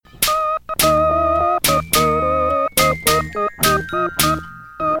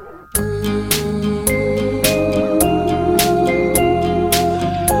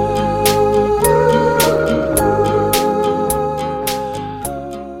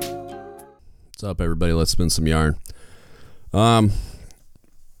What's up, everybody? Let's spin some yarn. I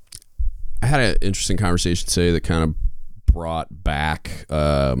had an interesting conversation today that kind of brought back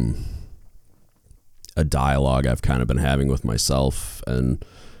a dialogue I've kind of been having with myself, and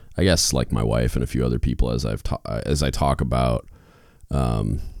I guess like my wife and a few other people as I talk about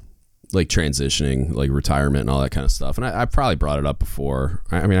like transitioning, like retirement and all that kind of stuff. And I probably brought it up before.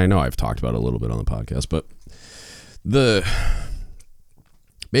 I mean, I know I've talked about it a little bit on the podcast, but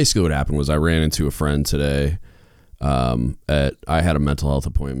basically what happened was I ran into a friend today. I had a mental health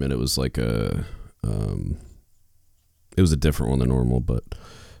appointment. It was like it was a different one than normal, but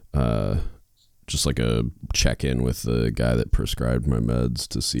just like a check-in with the guy that prescribed my meds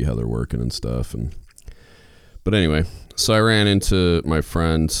to see how they're working and stuff. But anyway, so I ran into my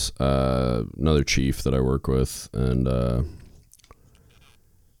friend, another chief that I work with and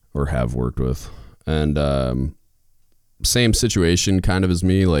or have worked with, and same situation kind of as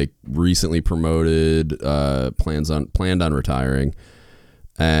me, like recently promoted, planned on retiring,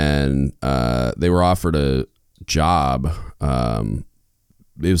 and they were offered a job.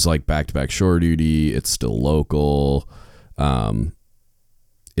 It was like back-to-back shore duty. It's still local.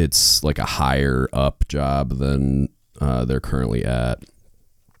 It's like a higher up job than they're currently at,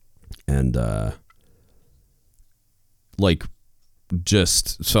 and like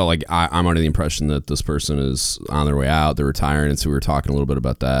just so like I'm under the impression that this person is on their way out, they're retiring, and so we were talking a little bit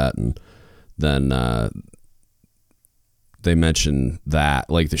about that, and then they mentioned that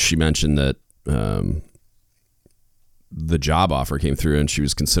she mentioned that the job offer came through and she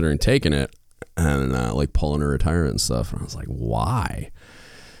was considering taking it and like pulling her retirement and stuff, and I was like, why?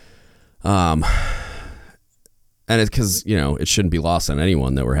 And it's because, it shouldn't be lost on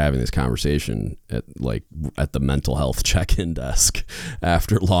anyone that we're having this conversation at the mental health check-in desk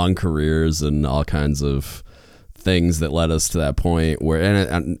after long careers and all kinds of things that led us to that point where,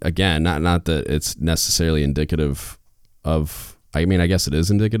 and again, not that it's necessarily indicative of, I mean, I guess it is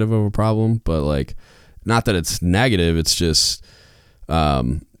indicative of a problem, but like, not that it's negative. It's just,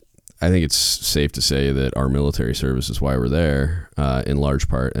 I think it's safe to say that our military service is why we're there, in large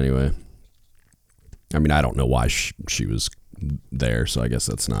part anyway. I mean, I don't know why she was there, so I guess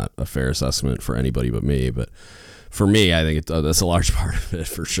that's not a fair assessment for anybody but me. But for me, I think that's a large part of it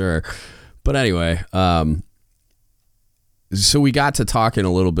for sure. But anyway, so we got to talking a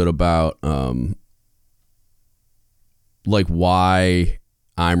little bit about like why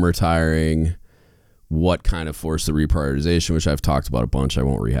I'm retiring, what kind of forced the reprioritization, which I've talked about a bunch. I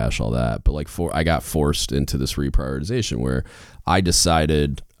won't rehash all that, but I got forced into this reprioritization where I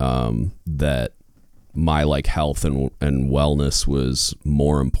decided that my like health and wellness was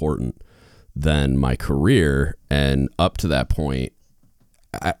more important than my career. And up to that point,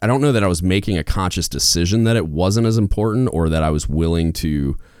 I don't know that I was making a conscious decision that it wasn't as important or that I was willing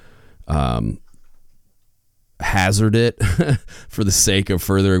to hazard it for the sake of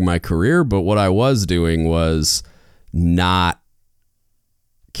furthering my career. But what I was doing was not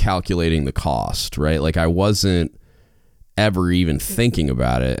calculating the cost, right? Like I wasn't ever even thinking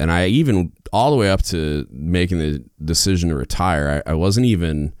about it. And I even all the way up to making the decision to retire, I wasn't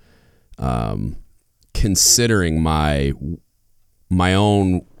even considering my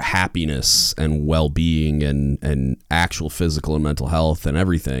own happiness and well-being and actual physical and mental health and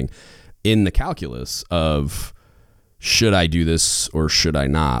everything in the calculus of should I do this or should I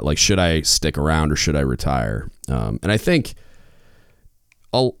not? Like, should I stick around or should I retire? And I think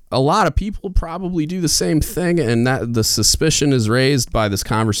a lot of people probably do the same thing, and that the suspicion is raised by this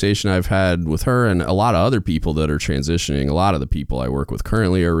conversation I've had with her and a lot of other people that are transitioning. A lot of the people I work with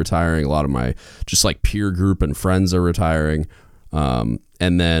currently are retiring. A lot of my just like peer group and friends are retiring. And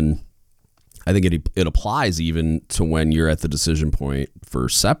then I think it applies even to when you're at the decision point for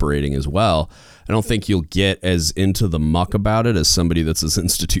separating as well. I don't think you'll get as into the muck about it as somebody that's as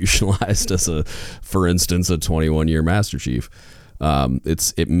institutionalized as for instance, a 21-year Master Chief.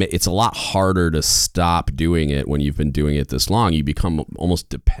 It's a lot harder to stop doing it when you've been doing it this long. You become almost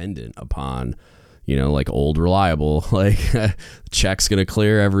dependent upon, like old reliable, like check's going to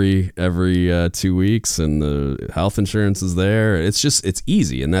clear every 2 weeks and the health insurance is there. It's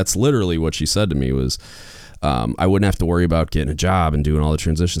easy. And that's literally what she said to me was, I wouldn't have to worry about getting a job and doing all the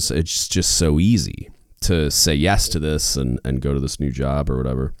transitions. It's just so easy to say yes to this and go to this new job or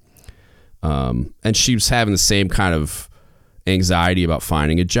whatever. And she was having the same kind of anxiety about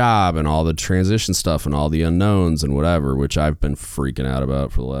finding a job and all the transition stuff and all the unknowns and whatever, which I've been freaking out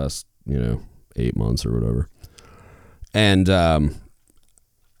about for the last, 8 months or whatever. And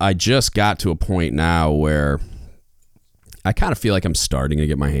I just got to a point now where I kind of feel like I'm starting to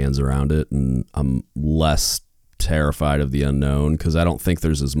get my hands around it and I'm less terrified of the unknown, because I don't think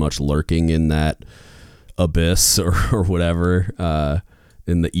there's as much lurking in that abyss or whatever,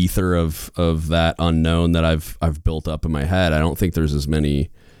 in the ether of that unknown that I've built up in my head. I don't think there's as many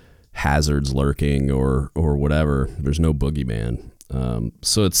hazards lurking or whatever. There's no boogeyman.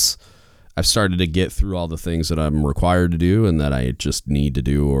 So I've started to get through all the things that I'm required to do and that I just need to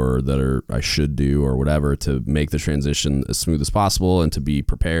do, or that I should do, or whatever, to make the transition as smooth as possible and to be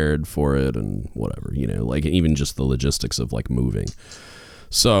prepared for it and whatever, like even just the logistics of like moving.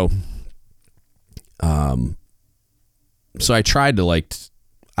 So, so I tried to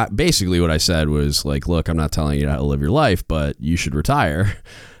basically what I said was like, look, I'm not telling you how to live your life, but you should retire.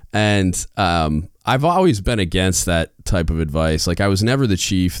 And, I've always been against that type of advice. Like, I was never the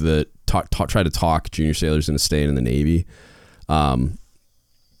chief that tried to talk junior sailors into staying in the Navy.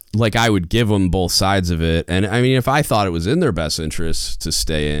 Like, I would give them both sides of it. And I mean, if I thought it was in their best interest to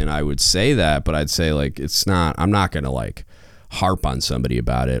stay in, I would say that, but I'd say like, I'm not going to like harp on somebody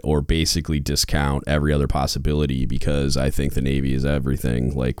about it or basically discount every other possibility because I think the Navy is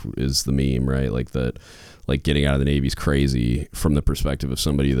everything, like is the meme, right? Like that, like getting out of the Navy is crazy from the perspective of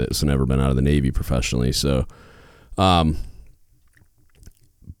somebody that's never been out of the Navy professionally. So, but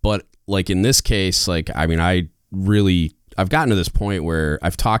like in this case, like, I mean, I've gotten to this point where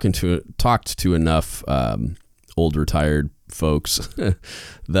I've talked to enough, old retired folks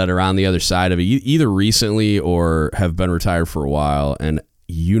that are on the other side of it, either recently or have been retired for a while. And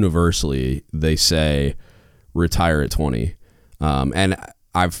universally they say retire at 20. And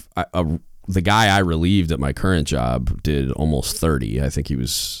the guy I relieved at my current job did almost 30. I think he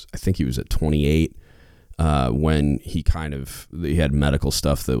was at 28 when he had medical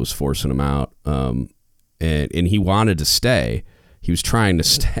stuff that was forcing him out. And he wanted to stay. He was trying to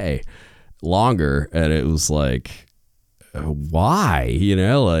stay longer, and it was like, why?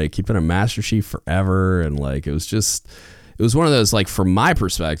 Like he'd been a Master Chief forever, and like it was one of those, like, from my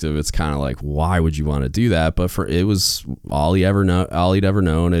perspective, it's kind of like, why would you want to do that? But it was all he'd ever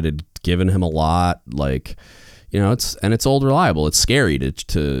known. It had given him a lot, like, it's old reliable. It's scary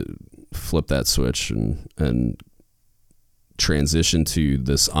to flip that switch and transition to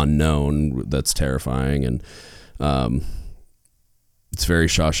this unknown that's terrifying. And it's very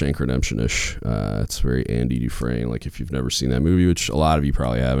Shawshank Redemption-ish. It's very Andy Dufresne. Like, if you've never seen that movie, which a lot of you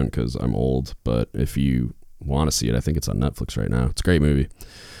probably haven't because I'm old, but if you want to see it, I think it's on Netflix right now. It's a great movie.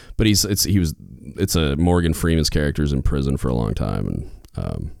 But it's a Morgan Freeman's character's in prison for a long time, and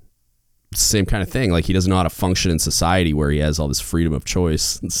it's the same kind of thing. Like, he doesn't know how to function in society where he has all this freedom of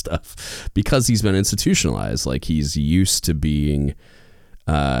choice and stuff because he's been institutionalized. Like, he's used to being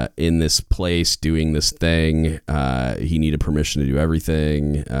in this place doing this thing. He needed permission to do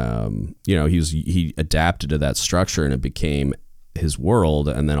everything. He adapted to that structure and it became his world.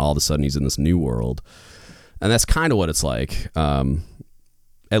 And then all of a sudden he's in this new world. And that's kind of what it's like,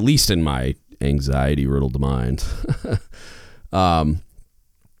 at least in my anxiety riddled mind.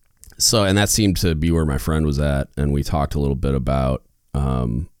 So, and that seemed to be where my friend was at. And we talked a little bit about,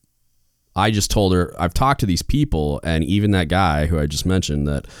 I just told her, I've talked to these people, and even that guy who I just mentioned,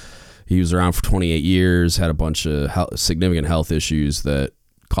 that he was around for 28 years, had a bunch of significant health issues that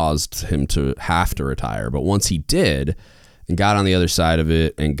caused him to have to retire. But once he did and got on the other side of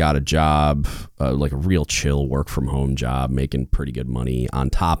it and got a job, like a real chill work from home job, making pretty good money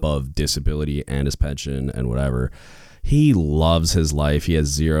on top of disability and his pension and whatever, he loves his life. He has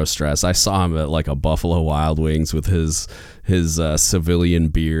zero stress. I saw him at like a Buffalo Wild Wings with his civilian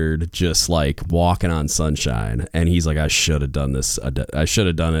beard, just like walking on sunshine. And he's like, I should have done this. I should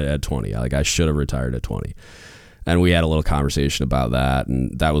have done it at 20. Like, I should have retired at 20. And we had a little conversation about that.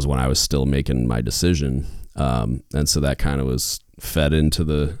 And that was when I was still making my decision. And so that kind of was fed into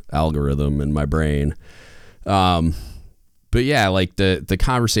the algorithm in my brain. But yeah, like the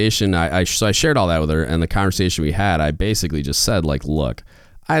conversation, so I shared all that with her, and the conversation we had, I basically just said, like, look,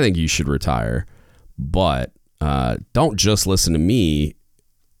 I think you should retire, but don't just listen to me.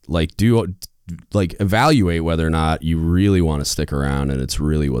 Like, evaluate whether or not you really want to stick around and it's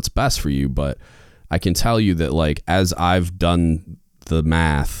really what's best for you. But I can tell you that, like, as I've done the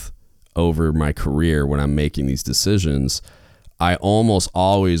math over my career when I'm making these decisions, I almost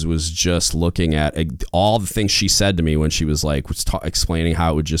always was just looking at all the things she said to me when she was like, explaining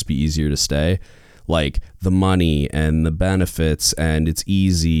how it would just be easier to stay, like the money and the benefits and it's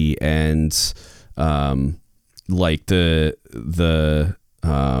easy and like the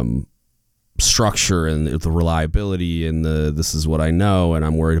structure and the reliability and this is what I know and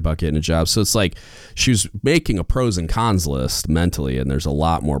I'm worried about getting a job. So it's like she was making a pros and cons list mentally, and there's a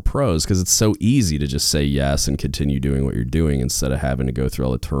lot more pros because it's so easy to just say yes and continue doing what you're doing instead of having to go through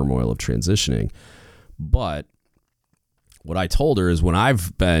all the turmoil of transitioning. But what I told her is when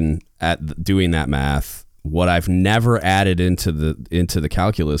I've been doing that math, what I've never added into the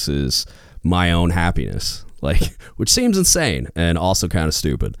calculus is my own happiness, like, which seems insane and also kind of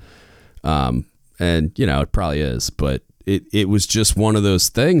stupid. And it probably is, but it was just one of those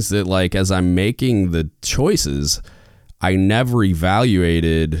things that, like, as I'm making the choices, I never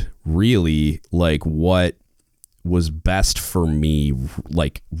evaluated really like what was best for me,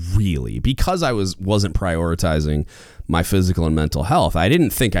 like, really, because I wasn't prioritizing my physical and mental health. I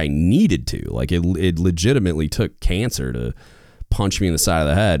didn't think I needed to. Like, it legitimately took cancer to punch me in the side of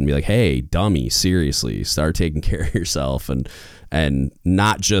the head and be like, hey, dummy, seriously, start taking care of yourself. And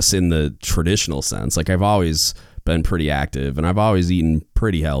not just in the traditional sense. Like, I've always been pretty active and I've always eaten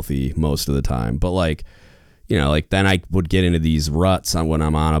pretty healthy most of the time. But like, then I would get into these ruts when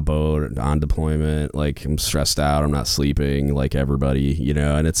I'm on a boat, on deployment, like I'm stressed out, I'm not sleeping like everybody,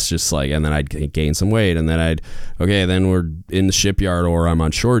 and it's just like, and then I'd gain some weight and then then we're in the shipyard or I'm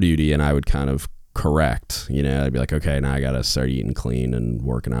on shore duty and I would kind of correct, I'd be like, okay, now I got to start eating clean and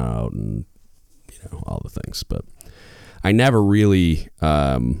working out and, all the things. But I never really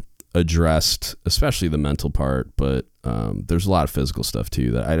addressed, especially the mental part, but there's a lot of physical stuff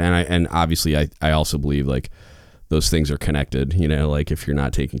too and obviously I also believe like those things are connected, like if you're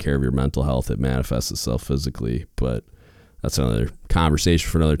not taking care of your mental health, it manifests itself physically, but that's another conversation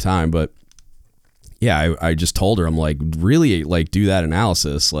for another time. But yeah, I just told her, I'm like, really, like, do that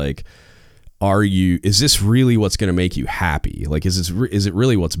analysis. Like, is this really what's going to make you happy? Like, is it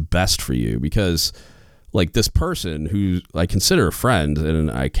really what's best for you? Because like this person who I consider a friend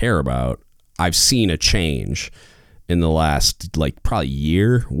and I care about, I've seen a change in the last like probably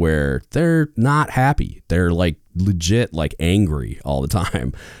year where they're not happy. They're like legit like angry all the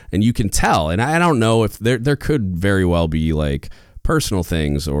time. And you can tell. And I don't know if there could very well be like personal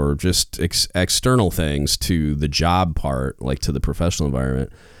things or just external things to the job part, like to the professional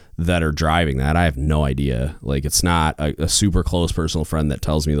environment that are driving that. I have no idea. Like, it's not a super close personal friend that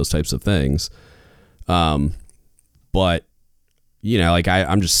tells me those types of things. But like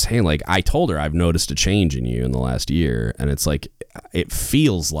I'm just saying, like, I told her I've noticed a change in you in the last year, and it's like, it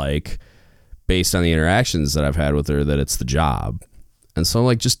feels like based on the interactions that I've had with her that it's the job. And so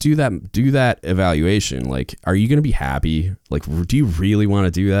like, just do that evaluation. Like, are you going to be happy? Like, do you really want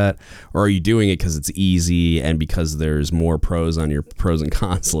to do that? Or are you doing it because it's easy and because there's more pros on your pros and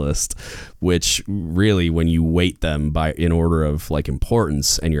cons list, which really, when you weight them in order of like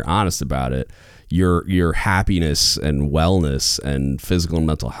importance and you're honest about it, your happiness and wellness and physical and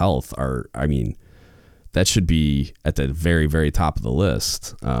mental health are, I mean, that should be at the very, very top of the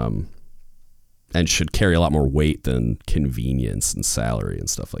list. And should carry a lot more weight than convenience and salary and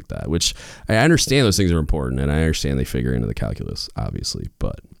stuff like that, which I understand those things are important and I understand they figure into the calculus, obviously.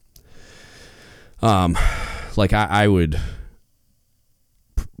 But like I would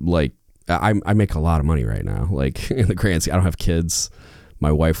like, I make a lot of money right now. Like, in the grand scheme, I don't have kids.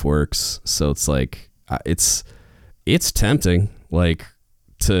 My wife works. So it's like, it's tempting, like,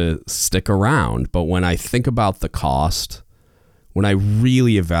 to stick around. But when I think about the cost, when I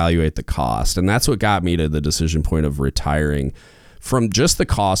really evaluate the cost, and that's what got me to the decision point of retiring from just the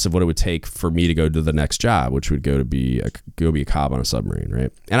cost of what it would take for me to go to the next job, which would go be a cop on a submarine,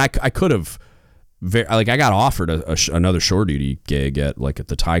 right? And I could have, I got offered another shore duty gig at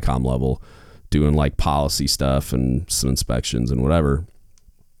the TICOM level, doing like policy stuff and some inspections and whatever.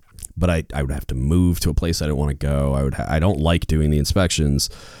 But I would have to move to a place I don't want to go. I don't like doing the inspections.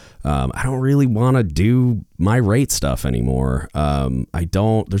 I don't really want to do my rate stuff anymore.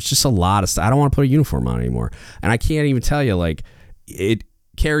 There's just a lot of stuff. I don't want to put a uniform on anymore. And I can't even tell you, like, it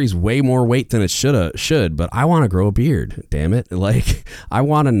carries way more weight than it should, but I want to grow a beard, damn it. Like, I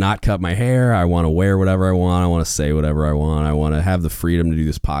want to not cut my hair. I want to wear whatever I want. I want to say whatever I want. I want to have the freedom to do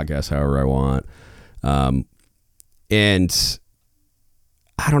this podcast however I want. And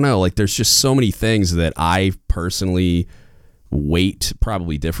I don't know, like, there's just so many things that I personally weight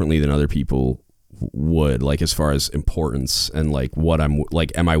probably differently than other people would, like, as far as importance and like what I'm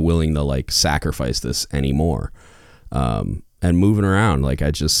like, am I willing to like sacrifice this anymore? And moving around, like,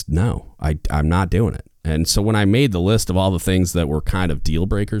 I'm not doing it. And so when I made the list of all the things that were kind of deal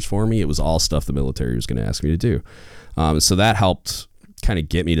breakers for me, it was all stuff the military was going to ask me to do. So that helped kind of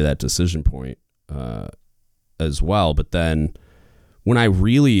get me to that decision point as well. But then when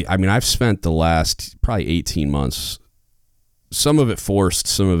I've spent the last probably 18 months, some of it forced,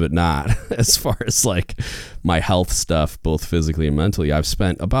 some of it not, as far as like my health stuff, both physically and mentally. I've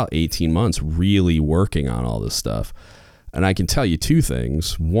spent about 18 months really working on all this stuff. And I can tell you two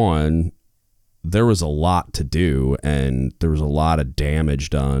things. One, there was a lot to do and there was a lot of damage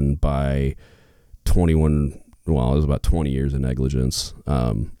done by 21 well, it was about 20 years of negligence.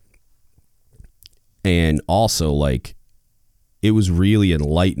 And also, like, it was really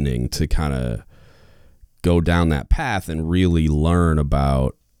enlightening to kind of go down that path and really learn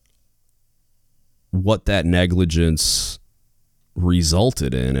about what that negligence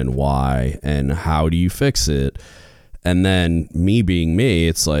resulted in and why, and how do you fix it. And then me being me,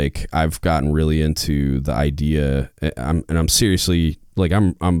 it's like I've gotten really into the idea, and I'm seriously, like,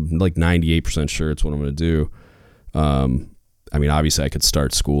 I'm like 98% sure it's what I'm going to do. I mean, obviously I could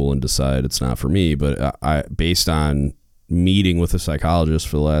start school and decide it's not for me, but I based on meeting with a psychologist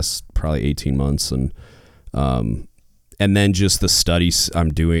for the last probably 18 months, and then just the studies I'm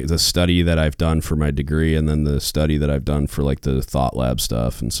doing, the study that I've done for my degree, and then the study that I've done for like the Thought Lab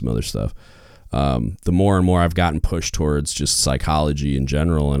stuff and some other stuff. The more and more I've gotten pushed towards just psychology in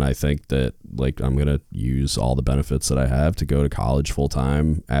general. And I think that, like, I'm going to use all the benefits that I have to go to college full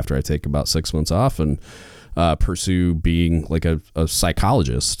time after I take about 6 months off and pursue being like a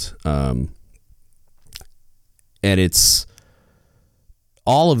psychologist. And it's,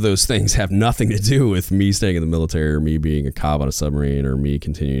 all of those things have nothing to do with me staying in the military or me being a cop on a submarine or me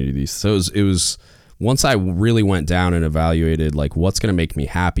continuing to do these. So it was once I really went down and evaluated, like, what's going to make me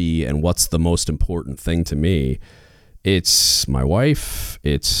happy and what's the most important thing to me, it's my wife,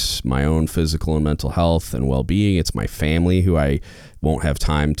 it's my own physical and mental health and well-being, it's my family, who I won't have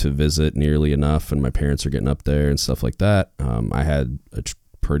time to visit nearly enough, and my parents are getting up there and stuff like that. I had a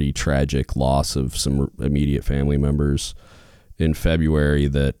pretty tragic loss of some immediate family members in February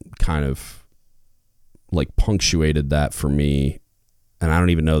that kind of like punctuated that for me. And I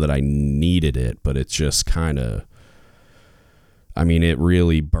don't even know that I needed it, but it's just kind of, I mean, it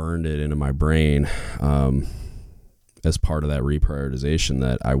really burned it into my brain as part of that reprioritization,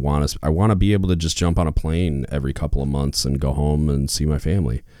 that I want to be able to just jump on a plane every couple of months and go home and see my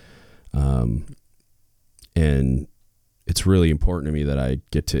family. And it's really important to me that I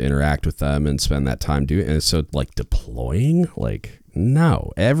get to interact with them and spend that time doing it. And so, like, deploying, like,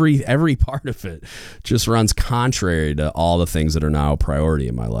 no, every part of it just runs contrary to all the things that are now a priority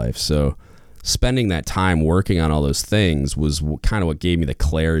in my life. So spending that time working on all those things was kind of what gave me the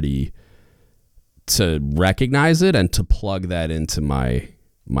clarity to recognize it and to plug that into my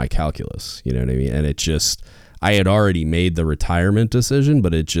calculus, you know what I mean? And it just, I had already made the retirement decision,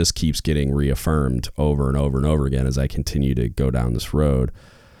 but it just keeps getting reaffirmed over and over and over again as I continue to go down this road.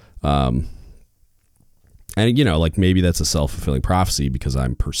 And, you know, like, maybe that's a self-fulfilling prophecy because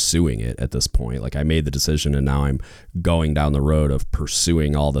I'm pursuing it at this point. Like, I made the decision and now I'm going down the road of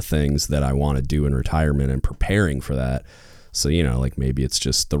pursuing all the things that I want to do in retirement and preparing for that. So, you know, like, maybe it's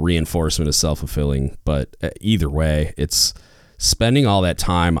just the reinforcement is self-fulfilling, but either way, it's spending all that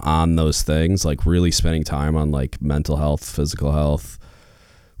time on those things, like really spending time on like mental health, physical health,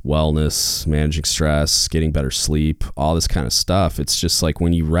 wellness, managing stress, getting better sleep, all this kind of stuff. It's just like,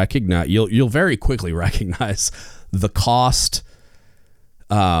 when you recognize, you'll very quickly recognize the cost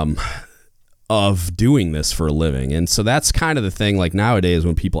of doing this for a living. And so that's kind of the thing. Like, nowadays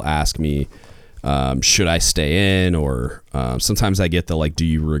when people ask me, should I stay in, or sometimes I get the, like, do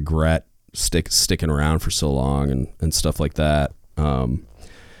you regret sticking around for so long and stuff like that. And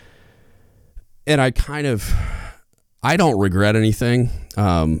I don't regret anything.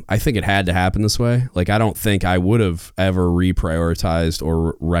 I think it had to happen this way. Like, I don't think I would have ever reprioritized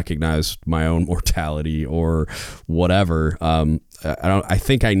or recognized my own mortality or whatever. I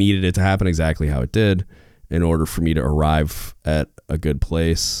think I needed it to happen exactly how it did in order for me to arrive at a good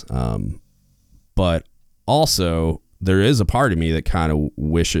place. But also, there is a part of me that kind of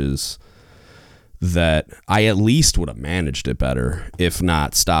wishes that I at least would have managed it better, if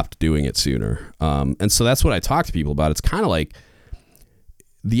not stopped doing it sooner. And so that's what I talk to people about. It's kind of like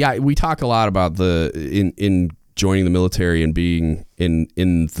we talk a lot about in joining the military and being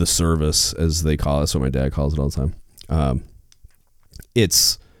in the service, as they call it. That's what my dad calls it all the time.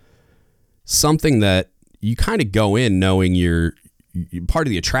 It's something that you kind of go in knowing part of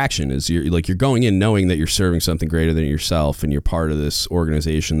the attraction is you're going in knowing that you're serving something greater than yourself, and you're part of this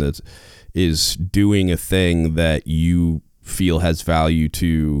organization that is doing a thing that you feel has value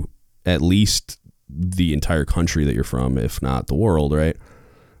to at least the entire country that you're from, if not the world, right?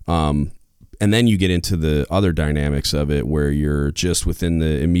 And then you get into the other dynamics of it, where you're just within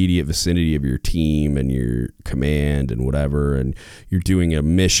the immediate vicinity of your team and your command and whatever, and you're doing a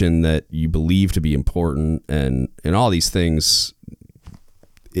mission that you believe to be important, and all these things.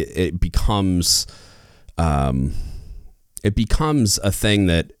 It becomes a thing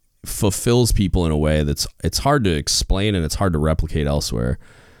that fulfills people in a way it's hard to explain and it's hard to replicate elsewhere.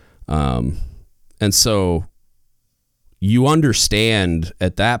 And so you understand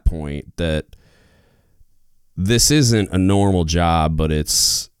at that point that this isn't a normal job, but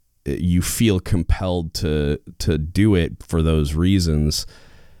you feel compelled to do it for those reasons.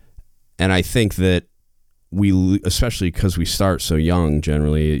 And I think that especially because we start so young,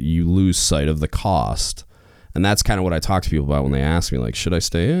 generally, you lose sight of the cost. And that's kind of what I talk to people about when they ask me, like, should I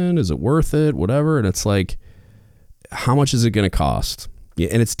stay in? Is it worth it? Whatever. And it's like, how much is it going to cost? Yeah,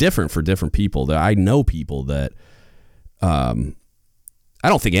 and it's different for different people. I know people that, I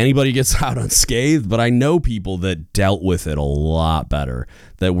don't think anybody gets out unscathed, but I know people that dealt with it a lot better,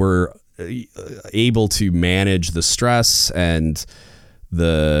 that were able to manage the stress and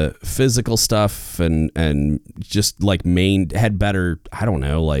the physical stuff and just like had better, I don't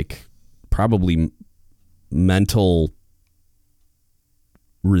know, like probably mental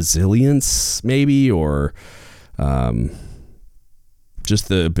resilience maybe, or just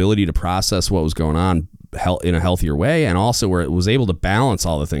the ability to process what was going on in a healthier way, and also where it was able to balance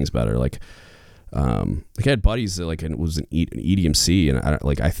all the things better. Like I had buddies that like was an EDMC,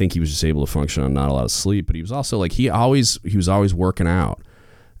 and I think he was just able to function on not a lot of sleep, but he was also like he was always working out,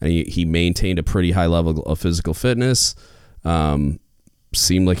 and he maintained a pretty high level of physical fitness.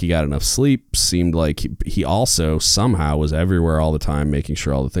 Seemed like he got enough sleep. Seemed like he also somehow was everywhere all the time, making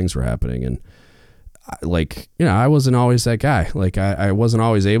sure all the things were happening. And like, you know, I wasn't always that guy. Like I wasn't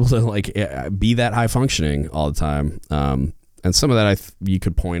always able to like be that high functioning all the time. And some of that you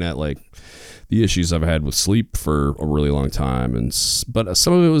could point at like the issues I've had with sleep for a really long time. But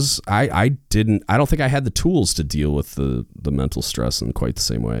some of it was, I don't think I had the tools to deal with the mental stress in quite the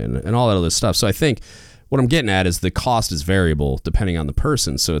same way and all that other stuff. So I think what I'm getting at is the cost is variable depending on the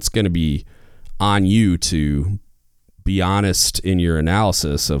person. So it's going to be on you to be honest in your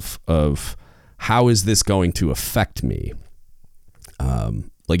analysis of how is this going to affect me?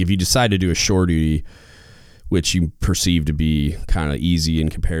 Like if you decide to do a shore duty, which you perceive to be kind of easy in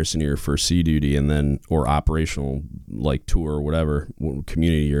comparison to your first sea duty, and then, or operational like tour or whatever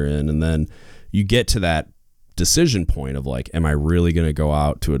community you're in. And then you get to that decision point of like, am I really going to go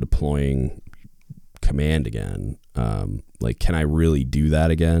out to a deploying command again? Like, can I really do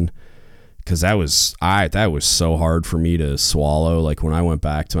that again? Cause that was so hard for me to swallow. Like when I went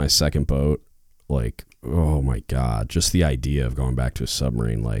back to my second boat, like, oh my God, just the idea of going back to a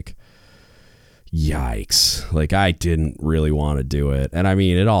submarine, like, yikes. Like I didn't really want to do it. And I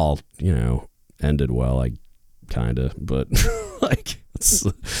mean, it all, you know, ended well, like kind of, but like it's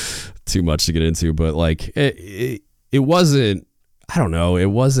too much to get into, but like it wasn't, I don't know, it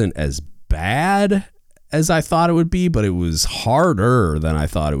wasn't as bad as I thought it would be, but it was harder than I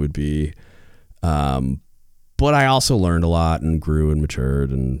thought it would be. But I also learned a lot and grew and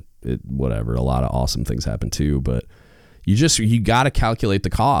matured and whatever, a lot of awesome things happened too, but you got to calculate the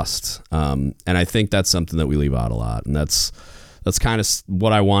cost. And I think that's something that we leave out a lot. And that's kind of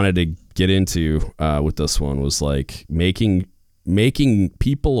what I wanted to get into with this one, was like making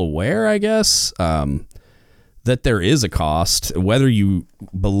people aware, I guess, that there is a cost, whether you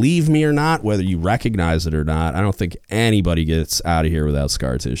believe me or not, whether you recognize it or not. I don't think anybody gets out of here without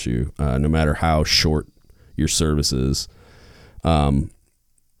scar tissue, no matter how short your service is.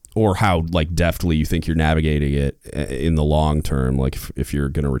 Or how like deftly you think you're navigating it in the long term. Like if you're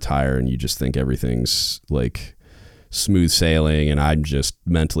going to retire and you just think everything's like smooth sailing and I'm just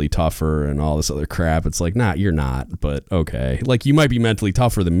mentally tougher and all this other crap. It's like, nah, you're not, but okay. Like you might be mentally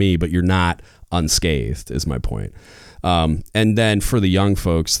tougher than me, but you're not unscathed is my point. And then for the young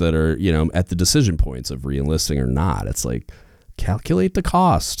folks that are, you know, at the decision points of re-enlisting or not, it's like, calculate the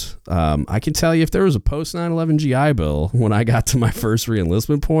cost. I can tell you if there was a post 9/11 GI Bill when I got to my first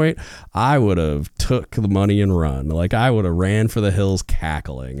re-enlistment point, I would have took the money and run. Like I would have ran for the hills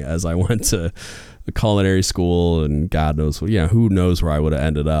cackling as I went to the culinary school, and God knows, who knows where I would have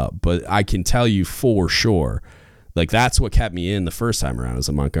ended up. But I can tell you for sure, like that's what kept me in the first time around, is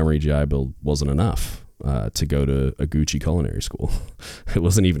the Montgomery GI Bill wasn't enough to go to a Gucci culinary school. It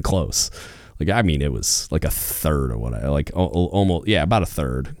wasn't even close. Like, I mean, it was like a third of what I like, almost, about a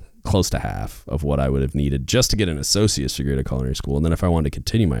third, close to half of what I would have needed just to get an associate's degree at a culinary school. And then if I wanted to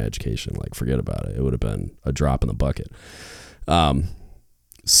continue my education, like, forget about it. It would have been a drop in the bucket.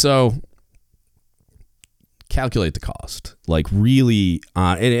 So calculate the cost, like really,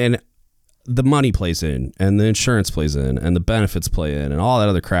 and the money plays in, and the insurance plays in, and the benefits play in, and all that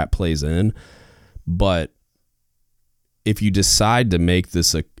other crap plays in. But if you decide to make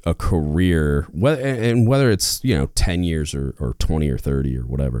this a career, whether it's 10 years or 20 or 30 or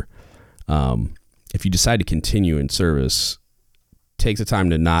whatever, if you decide to continue in service, take the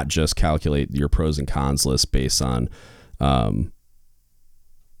time to not just calculate your pros and cons list based on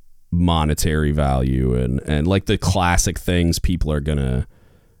monetary value and like the classic things people are gonna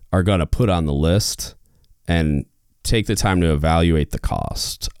put on the list, and take the time to evaluate the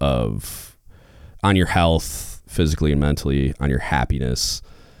cost of on your health, physically and mentally, on your happiness,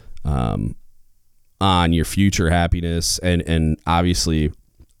 on your future happiness, and obviously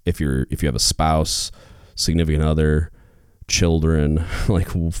if you have a spouse, significant other, children, like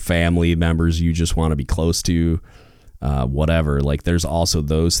family members you just want to be close to, whatever, like there's also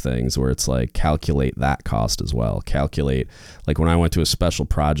those things where it's like calculate that cost as well. Calculate, like when I went to a special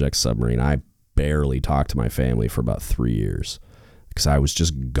project submarine, I barely talked to my family for about 3 years because I was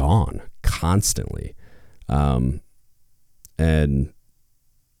just gone constantly. And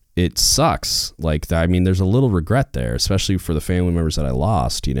it sucks. Like, I mean, there's a little regret there, especially for the family members that I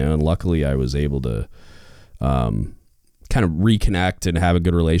lost, you know, and luckily I was able to, kind of reconnect and have a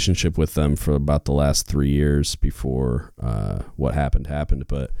good relationship with them for about the last 3 years before, what happened.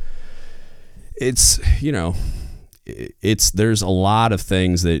 But it's, you know, there's a lot of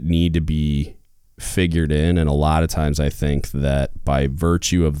things that need to be figured in. And a lot of times I think that by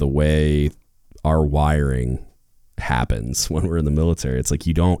virtue of the way our wiring happens when we're in the military, it's like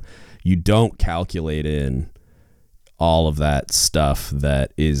you don't calculate in all of that stuff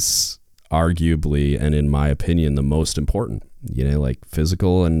that is arguably, and in my opinion, the most important, you know, like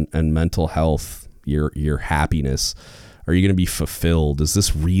physical and mental health, your happiness. Are you going to be fulfilled? Is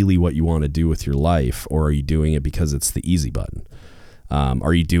this really what you want to do with your life? Or are you doing it because it's the easy button?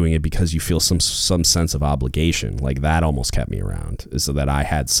 Are you doing it because you feel some sense of obligation? Like that almost kept me around, is so that I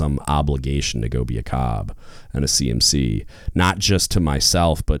had some obligation to go be a cob and a CMC, not just to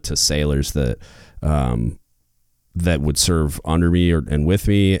myself, but to sailors that would serve under me and with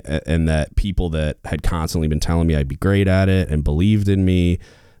me, and that people that had constantly been telling me I'd be great at it and believed in me.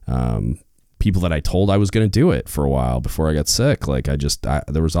 People that I told I was going to do it for a while before I got sick. Like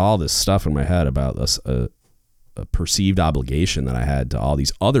there was all this stuff in my head about a perceived obligation that I had to all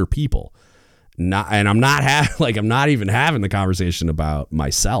these other people. I'm not even having the conversation about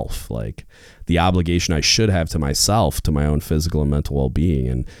myself, like the obligation I should have to myself, to my own physical and mental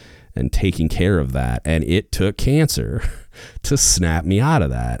well-being, and taking care of that. And it took cancer to snap me out of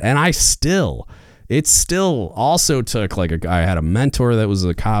that. And it still also took, like, I had a mentor that was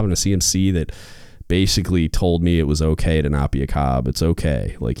a cob and a CMC that basically told me it was okay to not be a cob. It's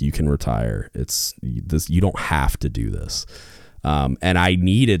okay. Like, you can retire. You don't have to do this. And I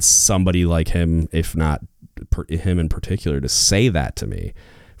needed somebody like him, if not him in particular, to say that to me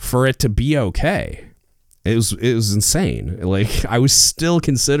for it to be okay. It was insane. Like, I was still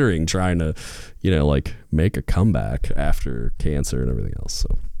considering trying to, you know, like make a comeback after cancer and everything else.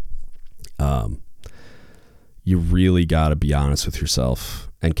 So, you really got to be honest with yourself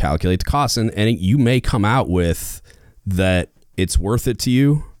and calculate the costs. And you may come out with that it's worth it to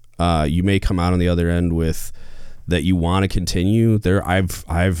you. You may come out on the other end with that you want to continue. There are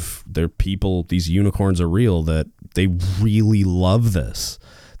people, these unicorns are real, that they really love this.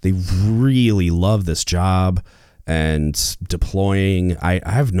 They really love this job and deploying.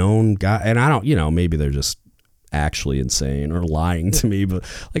 I've known guys, and I don't, you know, maybe they're just actually insane or lying to me, but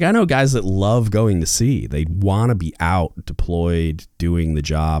like, I know guys that love going to sea. They want to be out deployed doing the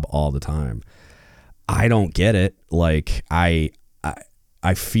job all the time. I don't get it. Like, I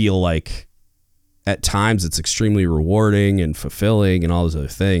feel like at times it's extremely rewarding and fulfilling and all those other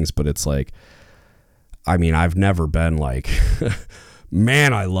things, but it's like, I mean, I've never been like,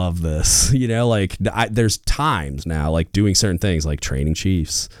 man, I love this, you know, like there's times now, like doing certain things like training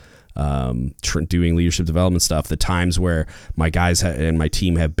chiefs, doing leadership development stuff, the times where my guys and my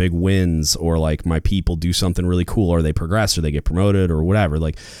team have big wins, or like my people do something really cool, or they progress or they get promoted or whatever.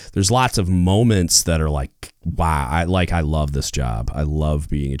 Like, there's lots of moments that are like, wow, I love this job. I love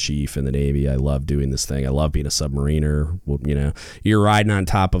being a chief in the Navy. I love doing this thing. I love being a submariner. You know, you're riding on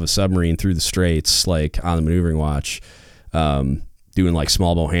top of a submarine through the straits, like on the maneuvering watch, doing like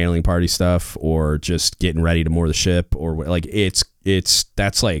small boat handling party stuff, or just getting ready to moor the ship, or like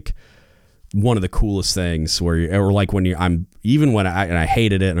that's like one of the coolest things or like when I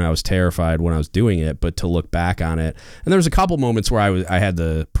hated it and I was terrified when I was doing it, but to look back on it, and there was a couple moments where I had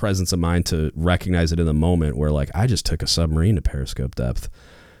the presence of mind to recognize it in the moment, where like, I just took a submarine to periscope depth.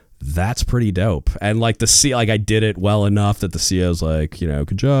 That's pretty dope. And like the sea, like I did it well enough that the CO's like, you know,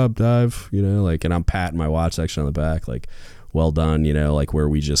 good job, dive, you know, like, and I'm patting my watch section on the back, like, well done, you know, like where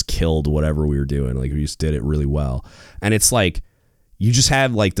we just killed whatever we were doing. Like, we just did it really well. And it's like, you just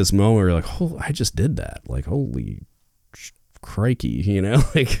have like this moment where you're like, oh, I just did that. Like, holy crikey, you know,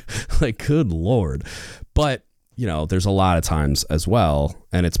 like good Lord. But, you know, there's a lot of times as well,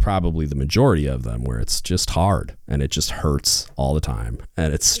 and it's probably the majority of them, where it's just hard and it just hurts all the time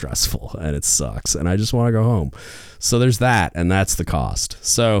and it's stressful and it sucks and I just want to go home. So there's that, and that's the cost.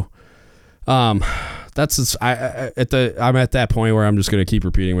 So, I'm at that point where I'm just going to keep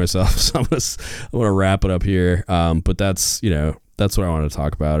repeating myself. So I'm going to wrap it up here. But that's what I want to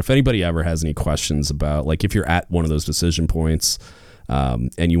talk about. If anybody ever has any questions about, like, if you're at one of those decision points,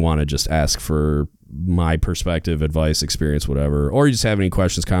 and you want to just ask for my perspective, advice, experience, whatever, or you just have any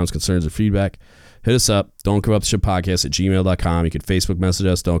questions, comments, concerns, or feedback, hit us up. Don't Give Up the Ship Podcast at gmail.com. You can Facebook message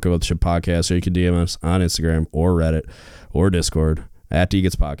us, Don't Give Up the Ship Podcast, or you can DM us on Instagram or Reddit or Discord at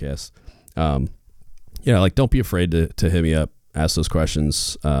DGets Podcast. Don't be afraid to hit me up, ask those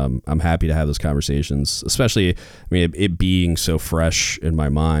questions. I'm happy to have those conversations, especially, it being so fresh in my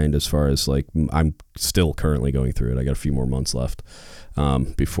mind as far as, like, I'm still currently going through it. I got a few more months left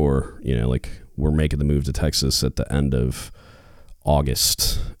before, we're making the move to Texas at the end of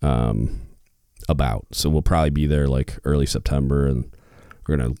August, so we'll probably be there like early September, and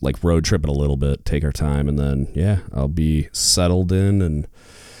we're gonna like road trip it a little bit, take our time, and then I'll be settled in and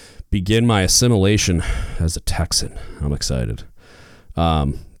begin my assimilation as a Texan. I'm excited.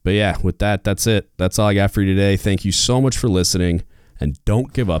 But yeah, with that, that's it. That's all I got for you today. Thank you so much for listening, and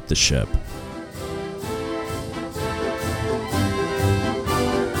don't give up the ship.